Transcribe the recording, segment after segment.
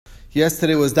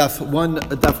Yesterday was Daf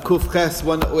Kuf Ches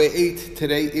 108.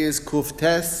 Today is Kuf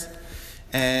Tes,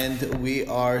 and we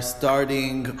are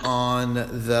starting on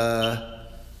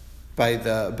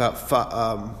about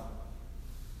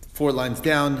 4 lines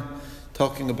down,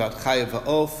 talking about Chayav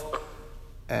Ha'of.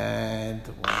 And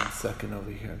 1 second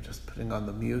over here, I'm just putting on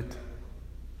the mute.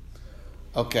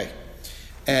 Okay,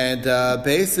 and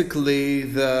basically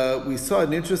we saw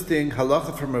an interesting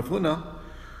halacha from Rav Huna,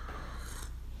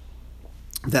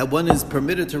 that one is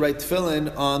permitted to write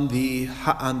tefillin on the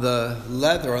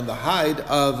leather, on the hide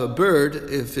of a bird.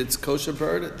 If it's kosher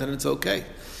bird, then it's okay.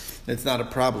 It's not a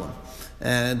problem.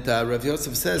 And Rav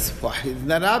Yosef says, why isn't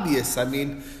that obvious? I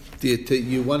mean,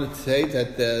 you want to say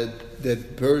that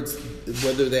birds,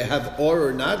 whether they have or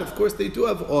or not, of course they do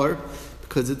have or,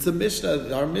 because it's a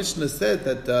Mishnah. Our Mishnah said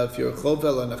that if you're a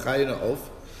chovel and a chayin of,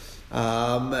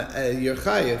 you're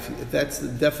chayiv. That's the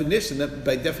definition.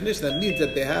 By definition, that means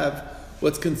that they have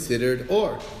what's considered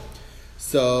or.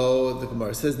 So the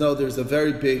Gemara says, no, there's a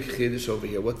very big chiddush over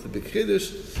here. What's the big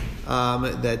chiddush?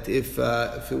 That if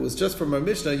it was just from our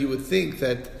Mishnah, you would think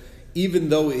that even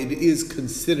though it is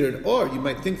considered or, you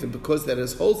might think that because that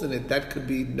has holes in it, that could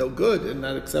be no good and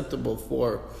not acceptable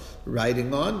for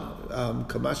writing on.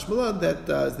 Kamash Malan, that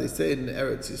as they say in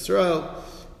Eretz Yisrael,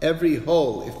 every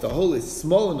hole, if the hole is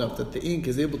small enough that the ink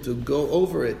is able to go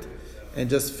over it and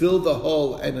just fill the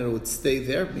hole and it would stay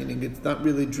there, meaning it's not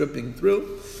really dripping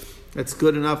through, it's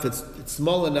good enough, it's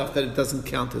small enough that it doesn't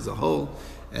count as a hole.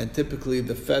 And typically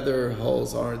the feather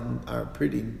holes are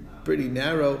pretty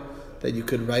narrow, that you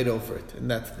could write over it, and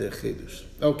that's the chidush.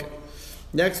 Okay.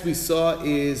 Next we saw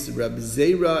is Rabbi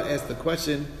Zera asked the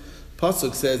question.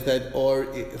 Pasuk says that or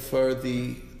for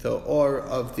the or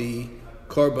of the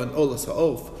korban olas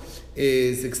ha'of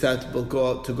is acceptable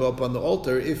to go up on the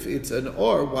altar. If it's an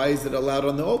or, why is it allowed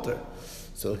on the altar?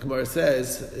 So the Gemara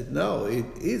says, no, it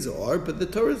is or, but the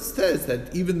Torah says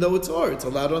that even though it's or, it's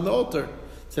allowed on the altar.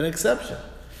 It's an exception.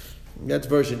 That's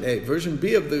version A. Version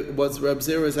B of was Reb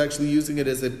Zera is actually using it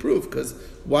as a proof, because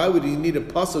why would he need a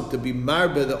pasuk to be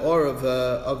marbe the or of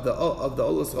the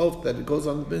olas ha'of that it goes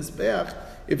on the mizbeach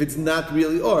if it's not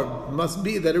really or? It must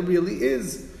be that it really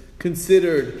is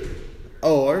considered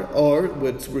or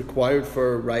what's required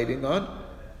for writing on,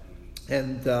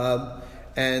 and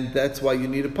that's why you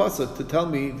need a pasuk to tell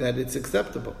me that it's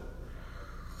acceptable.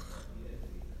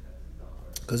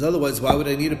 Because otherwise, why would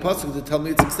I need a pasuk to tell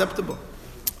me it's acceptable?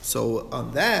 So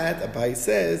on that, Abai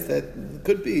says that it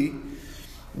could be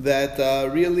that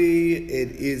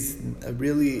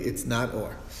it's not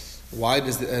or. Why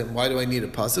do I need a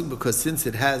pasuk? Because since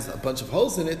it has a bunch of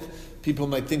holes in it, people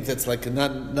might think that's like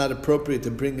not appropriate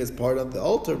to bring as part of the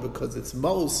altar because it's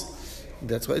mos.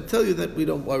 That's why I tell you that we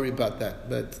don't worry about that.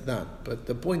 But it's not. But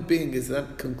the point being is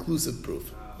not conclusive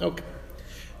proof. Okay.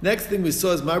 Next thing we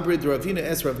saw is Marbre de Ravina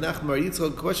asked Rav Nachman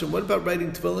Yitzchak a question. What about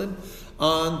writing tefillin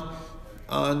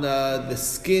on the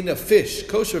skin of fish,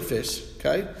 kosher fish?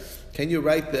 Okay. Can you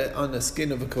write that on the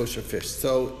skin of a kosher fish?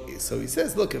 So he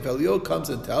says, look, if Elio comes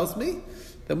and tells me,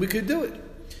 then we could do it.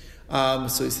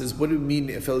 So he says, what do you mean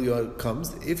if Elio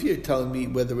comes? If you're telling me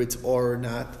whether it's or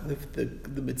not, the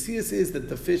mitzias is that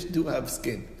the fish do have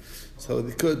skin. So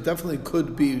it definitely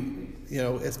could be,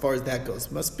 as far as that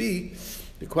goes. Must be.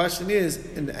 The question is,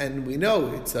 and we know,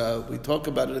 we talk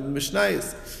about it in the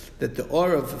Mishnayos, that the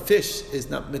or of a fish is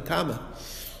not mitama.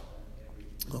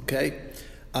 Okay?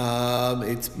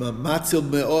 It's matzil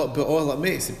be'ol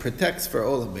ha'mes. It protects for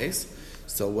ol ha'mes.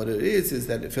 So what it is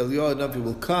that if Eliyahu Navi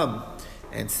will come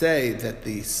and say that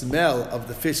the smell of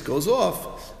the fish goes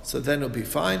off, so then it'll be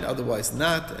fine, otherwise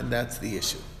not, and that's the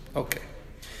issue. Okay.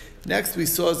 Next we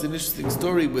saw is an interesting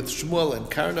story with Shmuel and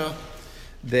Karna.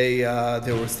 They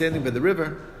were standing by the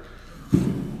river,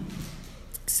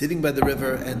 sitting by the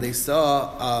river, and they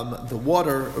saw the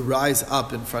water rise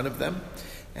up in front of them,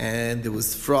 and it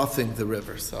was frothing the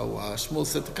river. So Shmuel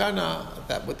said to Karna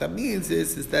that what that means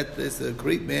is that there's a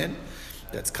great man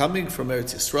that's coming from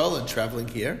Eretz Yisrael and traveling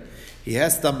here. He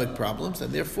has stomach problems,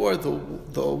 and therefore the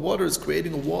water is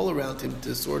creating a wall around him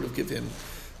to sort of give him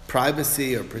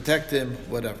privacy or protect him,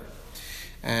 whatever.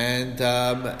 And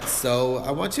so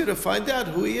I want you to find out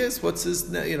who he is. What's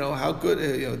his, how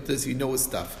good, does he know his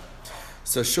stuff?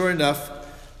 So sure enough,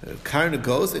 Karna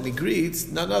goes and he greets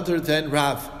none other than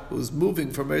Rav, who's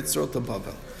moving from Eretz Yisrael to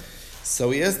Bavel.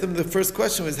 So he asked him, the first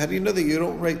question was, how do you know that you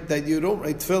don't write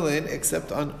tefillin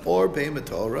except on or be'emet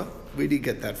Torah? Where do you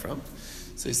get that from?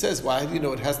 So he says, why do you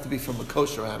know it has to be from a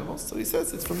kosher animal? So he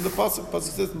says it's from the pasuk.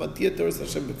 Pasuk says, "Matiyat Torah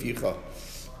Hashem b'ficha."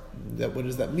 That what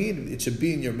does that mean? It should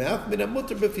be in your mouth. Min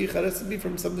hamutar b'ficha. It has to be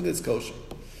from something that's kosher.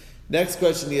 Next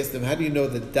question he asked him, how do you know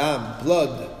that dam,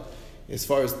 blood, as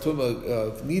far as Tumah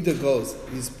of Nida goes,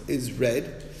 is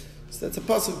red. So that's a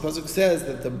pasuk. Pasuk says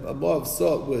that the Moav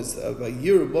salt was of a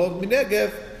year Moav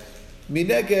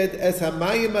mineged as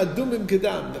hamayim adumim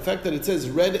kedam. The fact that it says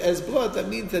red as blood, that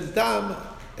means that dam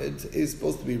is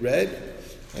supposed to be red,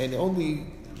 and only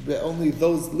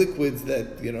those liquids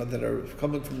that that are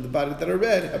coming from the body that are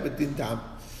red have a din dam.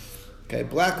 Okay,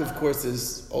 black of course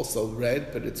is also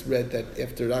red, but it's red that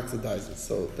after it oxidizes,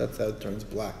 so that's how it turns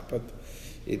black. But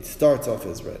it starts off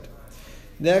as red.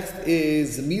 Next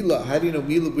is Mila. How do you know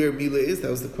Mila, where Mila is? That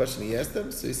was the question he asked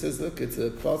them. So he says, look, it's a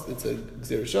Gzera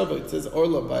Shava. It says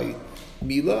Orla by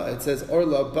Mila. It says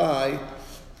Orla by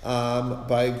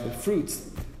the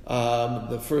fruits,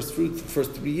 the first fruits, the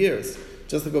first 3 years.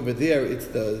 Just like over there, it's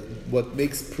what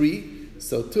makes pri.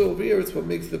 So too over here, it's what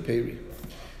makes the peri.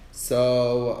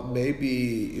 So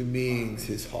maybe it means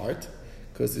his heart,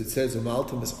 because it says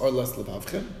Umaltum is Orlas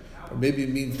Levavchem. Or maybe it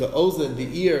means the ozen, the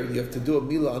ear. You have to do a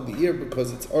mila on the ear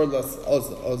because it's orlas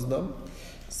oznam.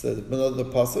 So another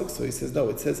pasuk. So he says no.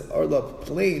 It says orla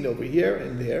plain over here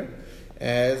and there,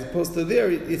 as opposed to there.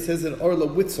 It says an orla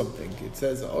with something. It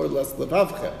says orlas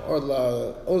levavchem,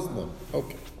 orla oznam.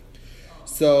 Okay.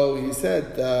 So he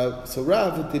said. So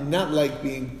Rav did not like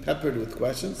being peppered with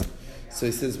questions. So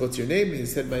he says, "What's your name?" And he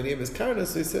said, "My name is Karna."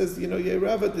 So he says, "Yeah,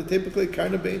 Rav, typically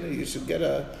Karna Beina. You should get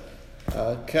a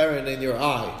Karen in your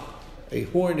eye." A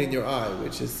horn in your eye,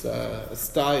 which is a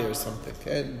sty or something.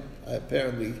 And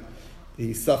apparently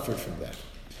he suffered from that.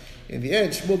 In the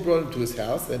end, Shmuel brought him to his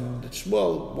house, and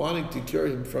Shmuel, wanting to cure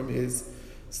him from his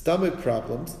stomach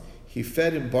problems, he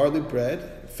fed him barley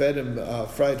bread, fed him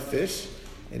fried fish,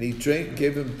 and he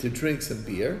gave him to drink some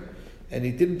beer, and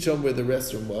he didn't show him where the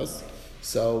restroom was,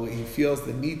 so he feels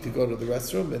the need to go to the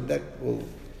restroom, and that will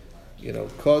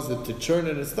cause it to churn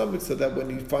in his stomach, so that when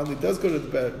he finally does go to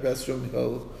the restroom,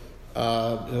 he'll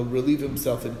relieve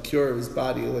himself and cure his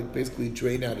body, like basically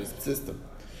drain out his system.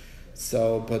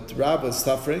 So, but Rav was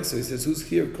suffering, so he says, who's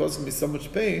here causing me so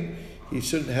much pain? He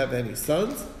shouldn't have any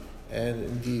sons, and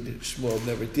indeed Shmuel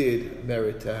never did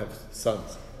merit to have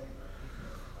sons.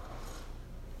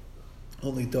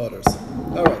 Only daughters.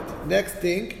 Alright, next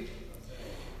thing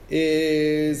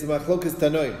is Machlokas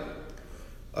Tanoim.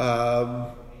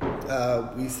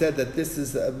 We said that this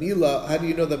is a Mila. How do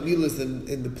you know that Mila is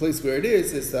in the place where it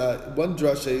is? One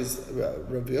drasha is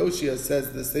Rabbi Yoshia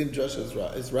says the same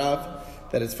drasha as Rav,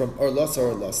 that it's from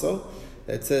Orlaso.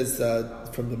 It says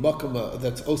from the Makkah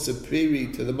that's Osa Peri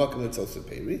to the Makkah that's Osa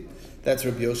Peri. That's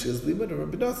Rabbi Yoshia's limit. And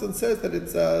Rabbi Nassan says that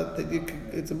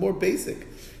it's a more basic.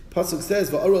 Pasuk says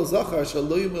Va'aral Zachar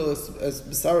Shalo Yimel as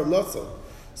B'sar Laso.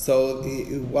 So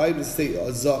why does it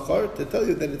say Zachar? To tell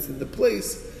you that it's in the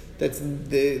place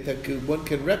one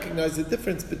can recognize the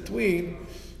difference between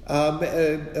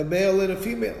a male and a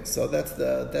female. So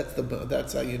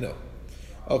that's how you know.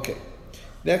 Okay.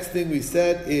 Next thing we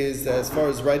said is as far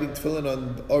as writing tefillin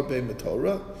on Or Be'em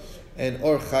Torah and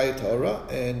Or Chai Torah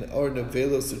and Or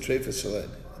Nevelos Utreifa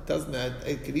Shalen.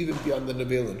 It could even be on the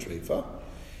Nevel and Treifa,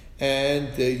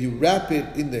 and you wrap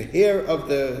it in the hair of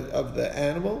the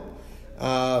animal.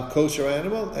 Kosher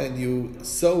animal, and you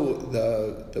sew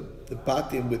the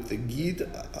batim with the gid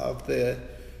of the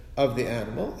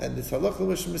animal, and it's halach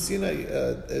l'moshe Messina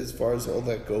as far as all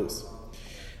that goes.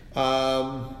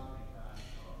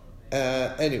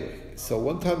 Anyway, so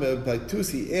one time by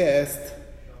Tusi asked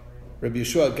Rabbi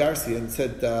Yeshua Garcia and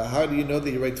said, "How do you know that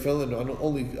you write tefillin on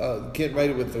only can't write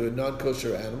it with the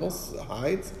non-kosher animals,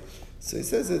 hides?" So he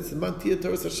says it's mantia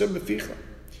Torah Hashem beficha.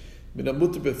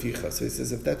 So he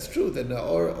says, if that's true, then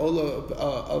of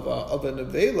a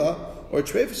nevela or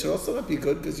treifa should also not be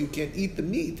good because you can't eat the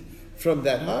meat from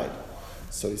that hide.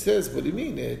 So he says, what do you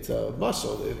mean? It's a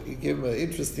mashal. He gave him an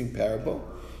interesting parable.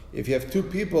 If you have two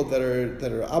people that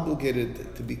are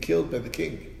obligated to be killed by the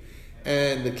king,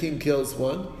 and the king kills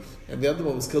one, and the other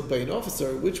one was killed by an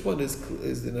officer, which one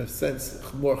is in a sense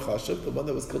more chashav? The one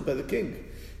that was killed by the king.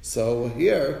 So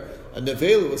here, a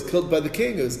nevela was killed by the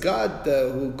king. It was God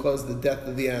who caused the death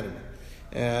of the animal.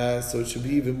 So it should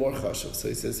be even more chashuv. So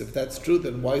he says, if that's true,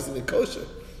 then why isn't it kosher?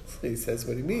 So he says,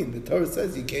 what do you mean? The Torah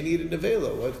says you can't eat a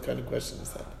nevela. What kind of question is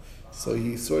that? So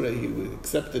he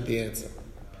accepted the answer.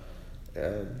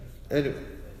 Anyway,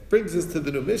 brings us to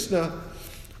the new Mishnah,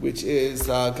 which is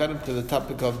got him to the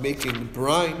topic of making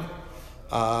brine,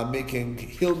 making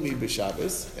hilmi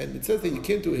b'Shabbos. And it says that you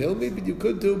can't do hilmi, but you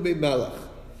could do be'melach,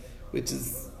 which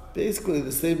is basically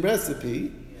the same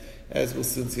recipe as we'll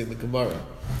soon see in the Gemara.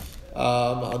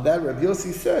 On that, Rabbi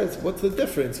Yossi says, what's the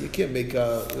difference? You can't make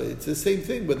it's the same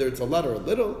thing, whether it's a lot or a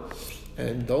little.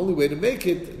 And the only way to make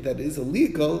it that is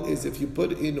illegal is if you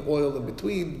put in oil in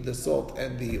between the salt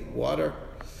and the water.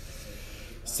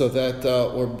 so that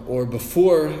or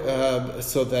before,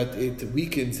 so that it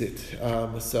weakens it.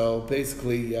 So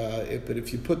basically, but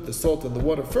if you put the salt in the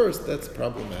water first, that's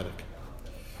problematic.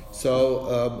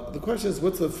 So the question is,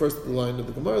 what's the first line of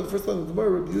the Gemara? The first line of the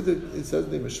Gemara, Rabbi Yehuda, it says,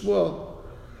 name of Shmuel,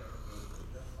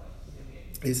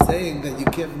 is saying that you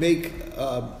can't make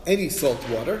any salt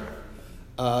water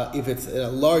if it's in a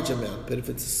large amount, but if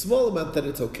it's a small amount, then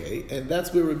it's okay. And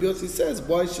that's where Rabbi Yossi says,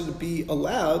 why should it be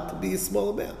allowed to be a small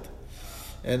amount?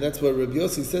 And that's what Rabbi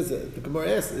Yossi says, the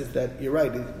Gemara asks, is that you're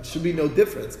right, it should be no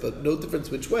difference, but no difference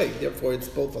which way. Therefore, it's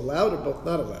both allowed or both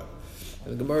not allowed.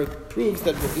 And the Gemara proves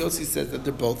that Rabbi Yossi says that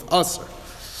they're both asr.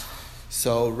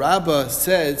 So Rabbah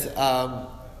says,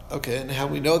 okay, and how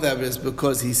we know that is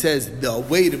because he says the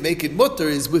way to make it mutter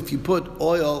is if you put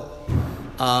oil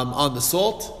on the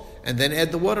salt and then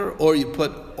add the water, or you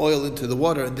put oil into the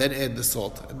water and then add the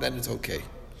salt, and then it's okay.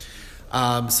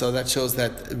 So that shows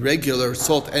that regular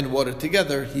salt and water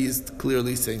together, he is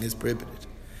clearly saying is prohibited.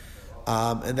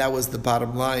 And that was the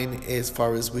bottom line as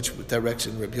far as which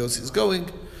direction Rabbi Yossi is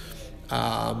going.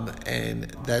 And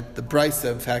that the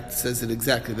Brisa, in fact, says it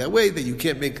exactly that way, that you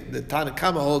can't make, the Tanna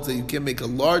Kama holds that you can't make a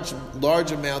large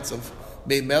amounts of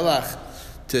mei melach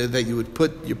that you would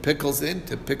put your pickles in,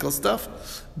 to pickle stuff,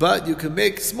 but you can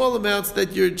make small amounts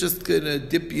that you're just going to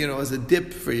dip, as a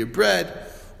dip for your bread,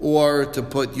 or to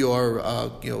put your,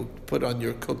 put on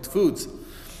your cooked foods.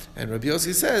 And Rabbi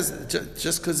Yossi says,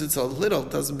 just because it's a little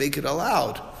doesn't make it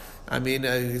allowed. I mean,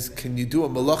 can you do a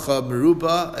malacha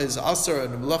meruba is asar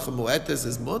and a malacha mu'etes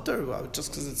is mutar? Well,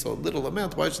 just because it's a little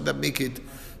amount, why should that make it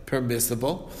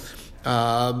permissible?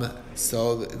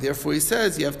 So therefore he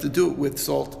says you have to do it with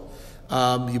salt.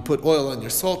 You put oil on your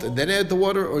salt and then add the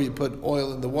water, or you put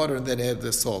oil in the water and then add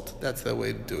the salt. That's the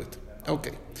way to do it.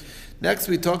 Okay. Next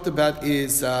we talked about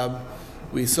is,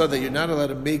 we saw that you're not allowed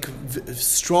to make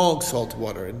strong salt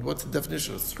water. And what's the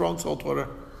definition of strong salt water?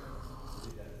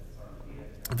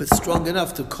 If it's strong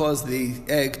enough to cause the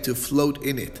egg to float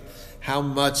in it. How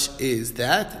much is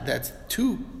that? That's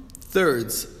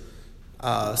 2/3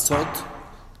 salt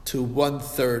to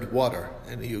 1/3 water.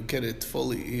 And you get it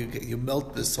fully, you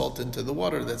melt the salt into the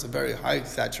water. That's a very high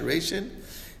saturation,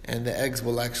 and the eggs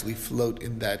will actually float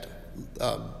in that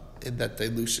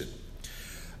dilution.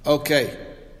 Okay.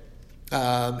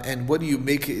 And what do you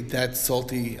make it that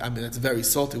salty? I mean, it's very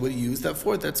salty. What do you use that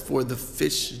for? That's for the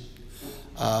fish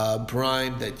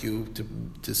brine that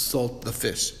to salt the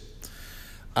fish.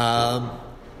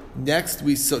 Next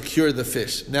we cure the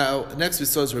fish. Now, next we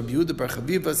saw is Rabbi Yehuda Bar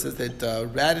Chaviva says that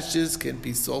radishes can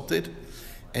be salted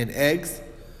and eggs.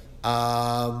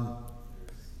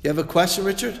 You have a question,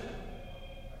 Richard?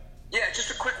 Yeah, just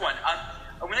a quick one.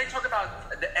 When they talk about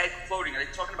the egg floating, are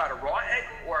they talking about a raw egg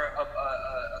or a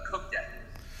cooked egg?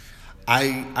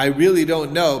 I really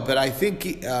don't know, but I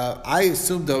think I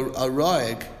assumed a raw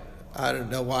egg. I don't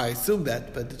know why I assumed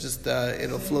that, but it's just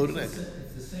it'll float in it. It's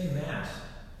the same mass.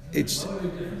 It's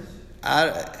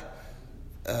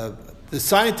the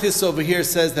scientist over here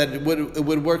says that it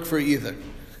would work for either.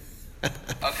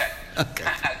 Okay. Okay.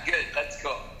 Good. That's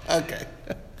cool. Okay.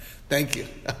 Thank you.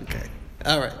 Okay.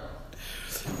 All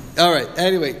right.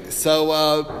 Anyway, so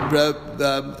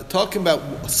talking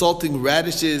about salting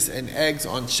radishes and eggs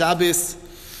on Shabbos.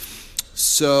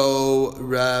 So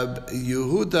Rab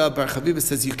Yehuda Bar Chaviva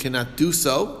says you cannot do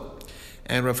so,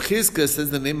 and Rav Chizka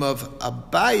says the name of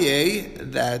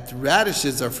Abaye that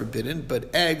radishes are forbidden, but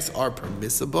eggs are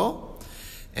permissible.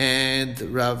 And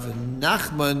Rav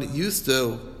Nachman used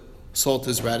to salt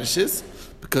his radishes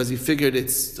because he figured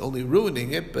it's only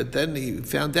ruining it, but then he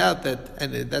found out that,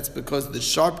 and that's because the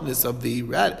sharpness of the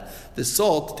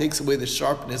salt takes away the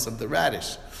sharpness of the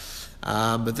radish.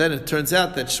 But then it turns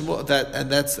out that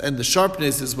the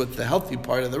sharpness is what's the healthy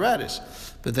part of the radish.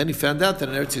 But then he found out that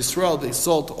in Eretz Yisrael they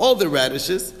salt all the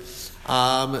radishes,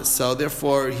 so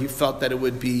therefore he felt that it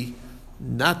would be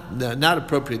not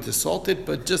appropriate to salt it,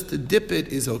 but just to dip it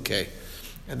is okay.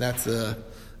 And that's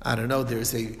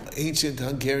there's a ancient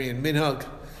Hungarian minhag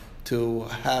to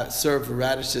serve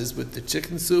radishes with the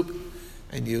chicken soup,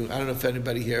 and I don't know if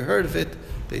anybody here heard of it.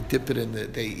 They dip it in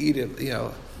they eat it,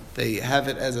 they have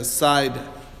it as a side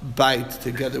bite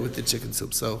together with the chicken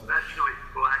soup. So especially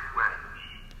black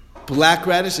radish. Black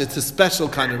radish, it's a special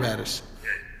kind of radish.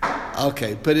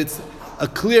 Okay, but it's a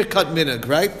clear-cut minhag,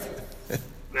 right?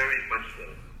 Very much so.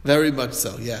 Very much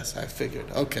so. Yes, I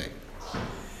figured. Okay.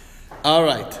 All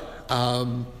right.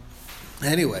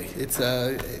 Anyway,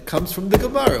 it comes from the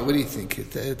Gemara. What do you think?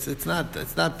 It's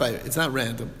not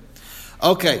random.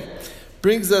 Okay,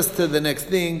 brings us to the next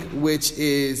thing, which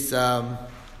is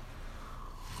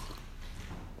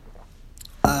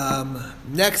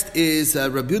Next is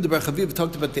Rabbi Yehuda Bar Chaviv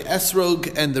talked about the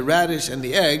esrog and the radish and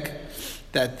the egg,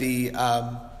 that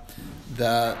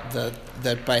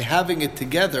that by having it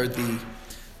together,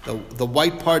 the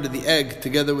white part of the egg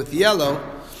together with the yellow,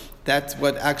 that's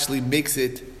what actually makes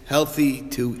it healthy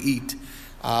to eat.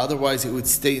 Otherwise, it would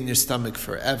stay in your stomach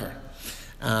forever,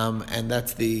 and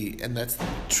that's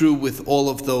true with all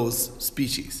of those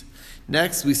species.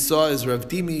 Next, we saw as Rav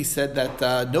Dimi said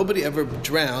that nobody ever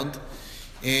drowned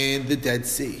in the Dead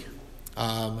Sea.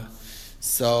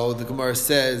 So the Gemara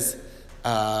says.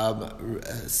 What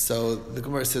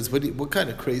kind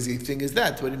of crazy thing is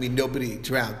that? What do you mean nobody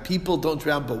drowned? People don't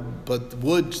drown, but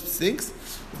wood sinks?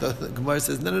 The Gemara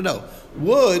says, no.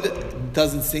 Wood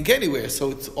doesn't sink anywhere, so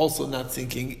it's also not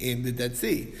sinking in the Dead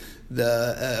Sea.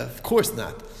 Of course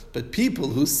not. But people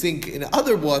who sink in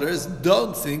other waters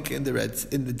don't sink in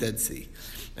the Dead Sea.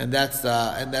 And that's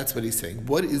what he's saying.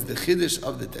 What is the chiddush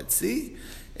of the Dead Sea?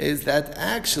 Is that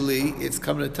actually it's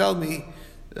coming to tell me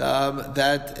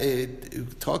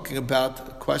talking about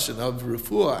a question of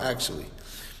refuah actually,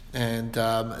 and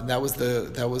that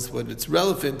was what it's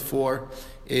relevant for.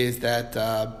 Is that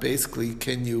basically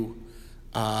can you?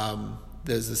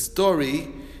 There's a story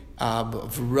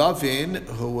of Ravin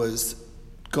who was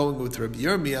going with Rabbi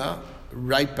Yirmiyah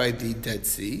right by the Dead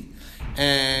Sea,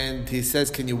 and he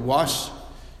says, "Can you wash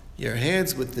your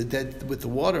hands with the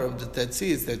water of the Dead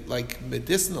Sea? Is that like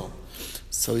medicinal?"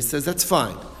 So he says, "That's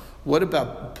fine. What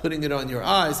about putting it on your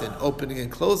eyes and opening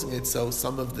and closing it so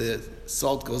some of the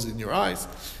salt goes in your eyes?"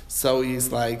 So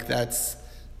he's like, that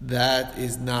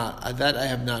I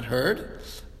have not heard,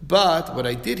 but what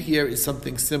I did hear is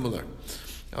something similar,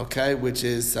 okay, which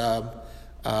is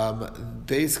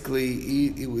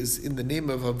basically it was in the name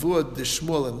of Avud, the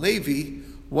Shmuel and Levi.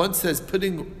 One says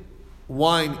putting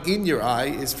wine in your eye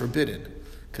is forbidden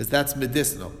because that's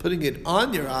medicinal. Putting it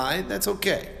on your eye, that's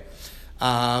okay.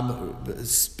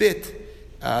 Spit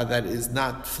that is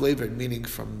not flavored, meaning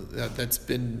from that's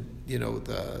been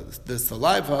the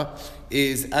saliva,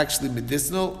 is actually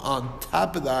medicinal. On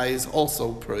top of the eye is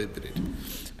also prohibited.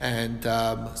 And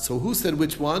so who said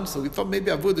which one? So we thought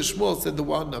maybe Avud Shmuel said the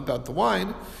one about the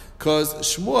wine, because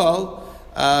Shmuel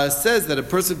says that a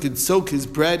person can soak his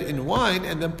bread in wine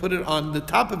and then put it on the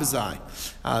top of his eye.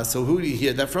 So who do you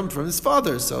hear that from? From his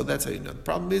father. So that's how you know. The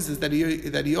problem is that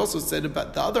he also said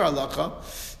about the other halacha.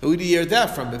 Who do you hear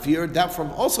that from? If he heard that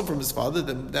also from his father,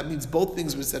 then that means both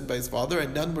things were said by his father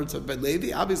and none were said by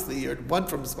Levi. Obviously, he heard one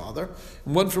from his father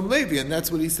and one from Levi, and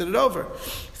that's what he said it over.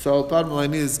 So bottom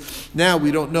line is, now we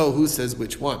don't know who says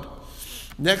which one.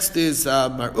 Next is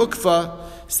Mar Ukva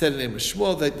said in the name of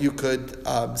Shmuel that you could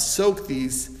soak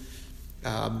these,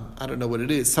 I don't know what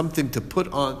it is, something to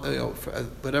put on,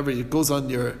 whatever it goes on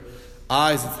your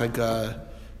eyes. It's like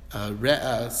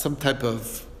some type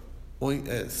of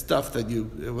stuff that you,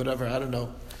 whatever, I don't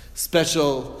know,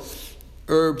 special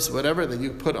herbs, whatever, that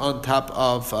you put on top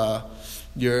of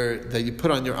that you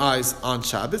put on your eyes on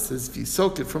Shabbos. If you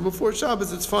soak it from before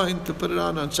Shabbos, it's fine to put it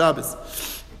on Shabbos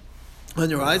on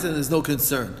your eyes, and there's no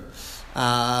concern.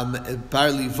 Bar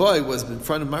Levoy was in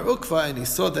front of Mar Ukva, and he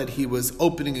saw that he was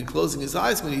opening and closing his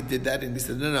eyes when he did that, and he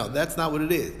said, no, that's not what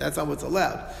it is. That's not what's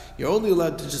allowed. You're only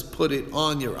allowed to just put it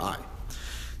on your eye.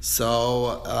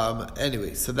 So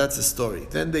anyway, so that's the story.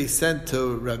 Then they sent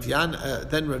to Rav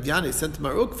Yana sent to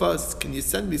Mar Ukva, can you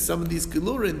send me some of these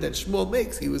gelurin that Shmuel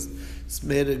makes? He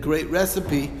made a great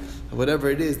recipe, whatever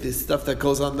it is, this stuff that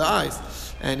goes on the eyes.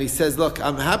 And he says, look,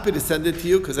 I'm happy to send it to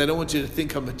you because I don't want you to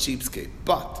think I'm a cheapskate.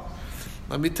 But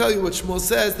let me tell you what Shmuel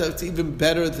says, that it's even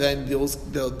better than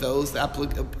those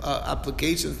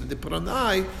applications that they put on the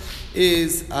eye,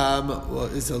 is a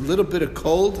little bit of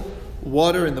cold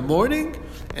water in the morning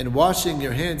and washing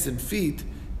your hands and feet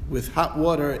with hot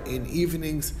water in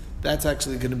evenings. That's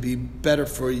actually going to be better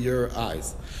for your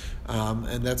eyes.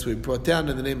 And that's what we brought down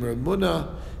in the name of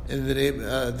Ramuna, in the name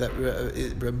that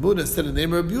Ramuna said in the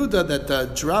name of Rabbi Yehuda that the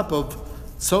drop of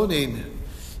tzonin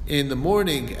in the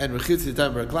morning and Rechitz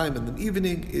Yadayim Raglayim in the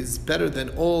evening is better than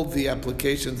all the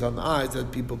applications on the eyes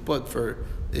that people put for.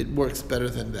 It works better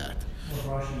than that.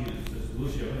 What Rashi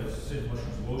uses,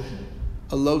 lotion.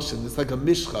 A lotion. It's like a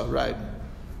mishcha, right?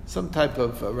 Some type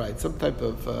of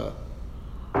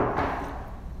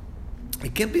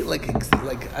it can't be like I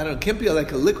don't know. It can't be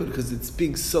like a liquid because it's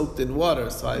being soaked in water.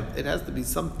 So it has to be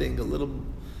something a little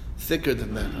thicker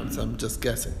than that. So I'm just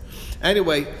guessing.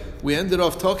 Anyway, we ended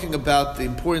off talking about the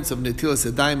importance of netilas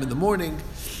yadayim in the morning,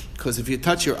 because if you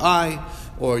touch your eye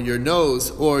or your nose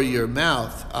or your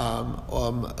mouth,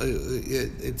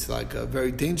 it's like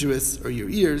very dangerous, or your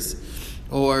ears,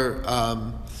 or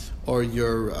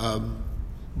your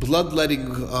bloodletting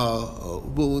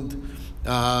wound.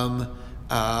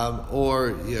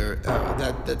 or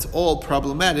that's all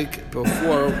problematic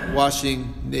before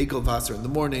washing Nagelwasser in the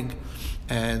morning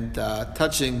and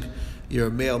touching your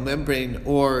male membrane,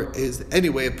 or is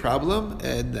anyway a problem,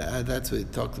 and that's what we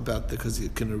talked about, because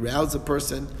it can arouse a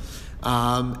person,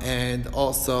 and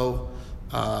also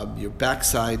your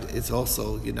backside is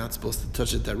also, you're not supposed to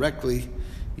touch it directly.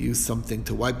 Use something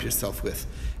to wipe yourself with.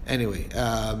 Anyway,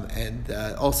 and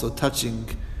also touching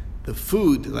the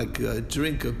food, like a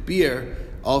drink of beer,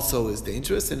 also is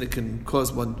dangerous, and it can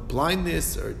cause one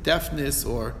blindness or deafness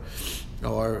or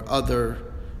other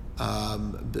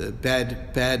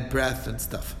bad breath and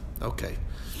stuff. Okay,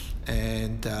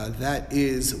 and that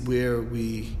is where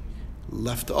we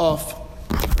left off.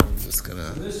 I'm just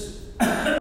gonna.